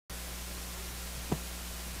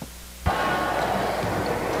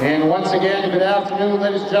And once again, good afternoon,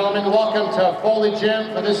 ladies and gentlemen. Welcome to Foley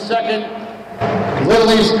Gym for this second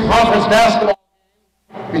Little East Conference basketball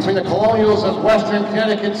game between the Colonials of Western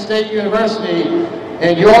Connecticut State University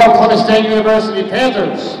and your Plymouth State University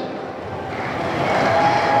Panthers.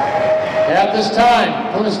 At this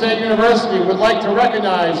time, Plymouth State University would like to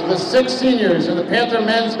recognize the 6 seniors in the Panther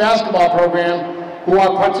men's basketball program who are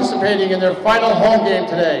participating in their final home game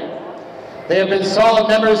today. They have been solid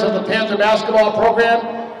members of the Panther basketball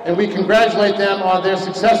program, and we congratulate them on their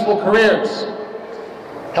successful careers.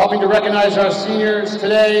 Helping to recognize our seniors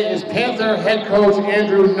today is Panther head coach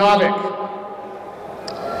Andrew Novick.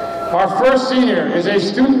 Our first senior is a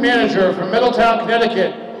student manager from Middletown,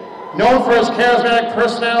 Connecticut. Known for his charismatic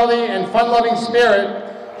personality and fun-loving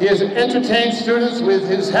spirit, he has entertained students with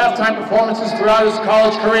his halftime performances throughout his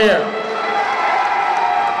college career.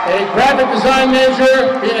 A graphic design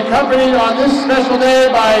major, being accompanied on this special day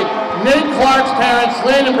by Nate Clark's parents,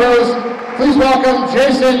 Lane and Bruce. Please welcome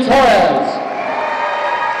Jason Torres.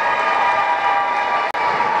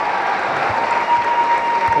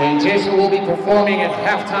 And Jason will be performing at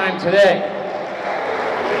halftime today.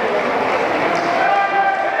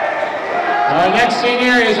 Our next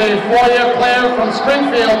senior is a 4-year player from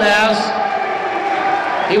Springfield, Mass.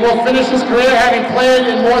 He will finish his career having played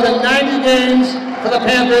in more than 90 games for the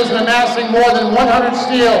Panthers and amassing more than 100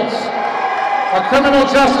 steals. A criminal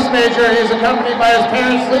justice major, he is accompanied by his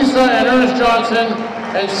parents Lisa and Ernest Johnson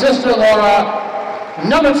and sister Laura,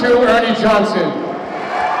 number 2 Ernie Johnson.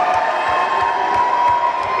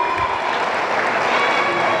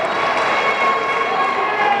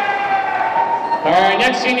 Our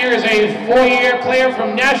next senior is a 4-year player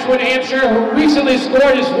from Nashua, New Hampshire, who recently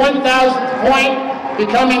scored his 1,000th point,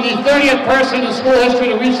 becoming the 30th person in school history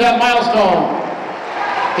to reach that milestone.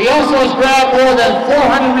 He also has grabbed more than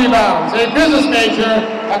 400 rebounds. A business major,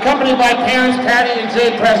 accompanied by parents Patty and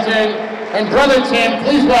Jay Preston, and brother Tim.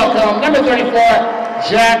 Please welcome number 34,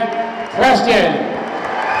 Jack Preston.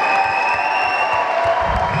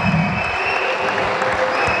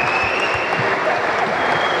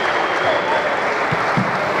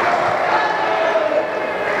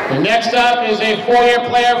 And next up is a 4-year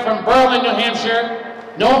player from Berlin, New Hampshire,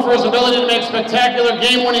 known for his ability to make spectacular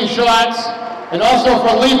game-winning shots and also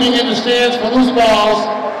for leaping into stands for loose balls.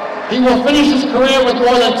 He will finish his career with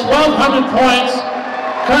more than 1,200 points,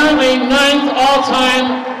 currently 9th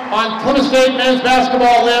all-time on Plymouth State men's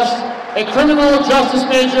basketball list. A criminal justice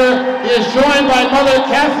major, he is joined by mother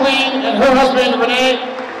Kathleen and her husband Renee,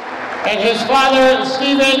 and his father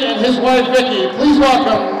Stephen and his wife Vicky. Please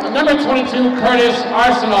welcome number 22, Curtis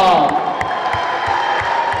Arsenal.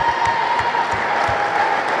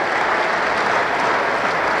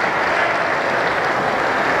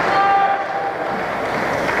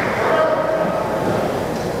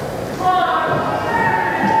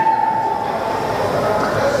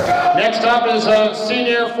 Next up is a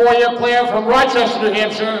senior 4-year player from Rochester, New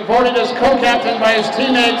Hampshire, voted as co-captain by his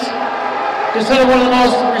teammates, considered one of the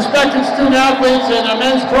most respected student athletes in a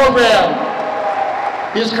men's program.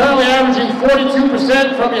 He is currently averaging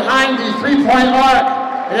 42% from behind the 3-point arc.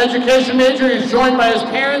 An education major, he is joined by his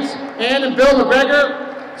parents, Ann and Bill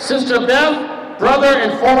McGregor, sister Beth, brother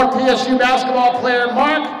and former PSU basketball player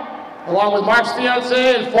Mark, along with Mark's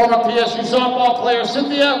fiance and former PSU softball player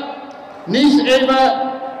Cynthia, niece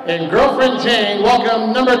Ava, and girlfriend Jane.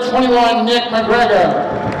 Welcome number 21, Nick McGregor.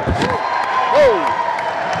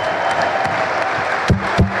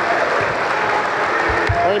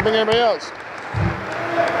 Anybody else?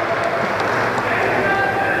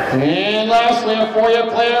 And lastly, a 4-year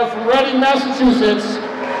player from Reading, Massachusetts.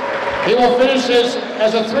 He will finish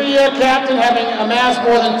as a 3-year captain, having amassed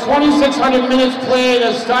more than 2,600 minutes played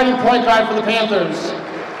as starting point guard for the Panthers.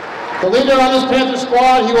 The leader on this Panther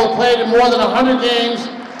squad, he will play in more than 100 games,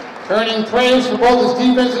 earning praise for both his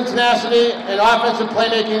defensive tenacity and offensive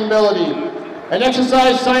playmaking ability. An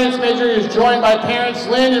exercise science major, is joined by parents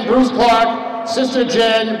Lynn and Bruce Clark, sister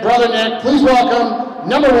Jen, brother Nick. Please welcome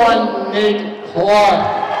number 1, Nate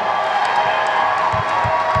Clark.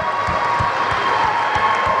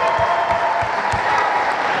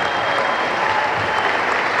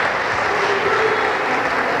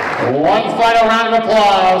 One final round of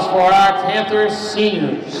applause for our Panthers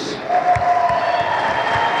seniors.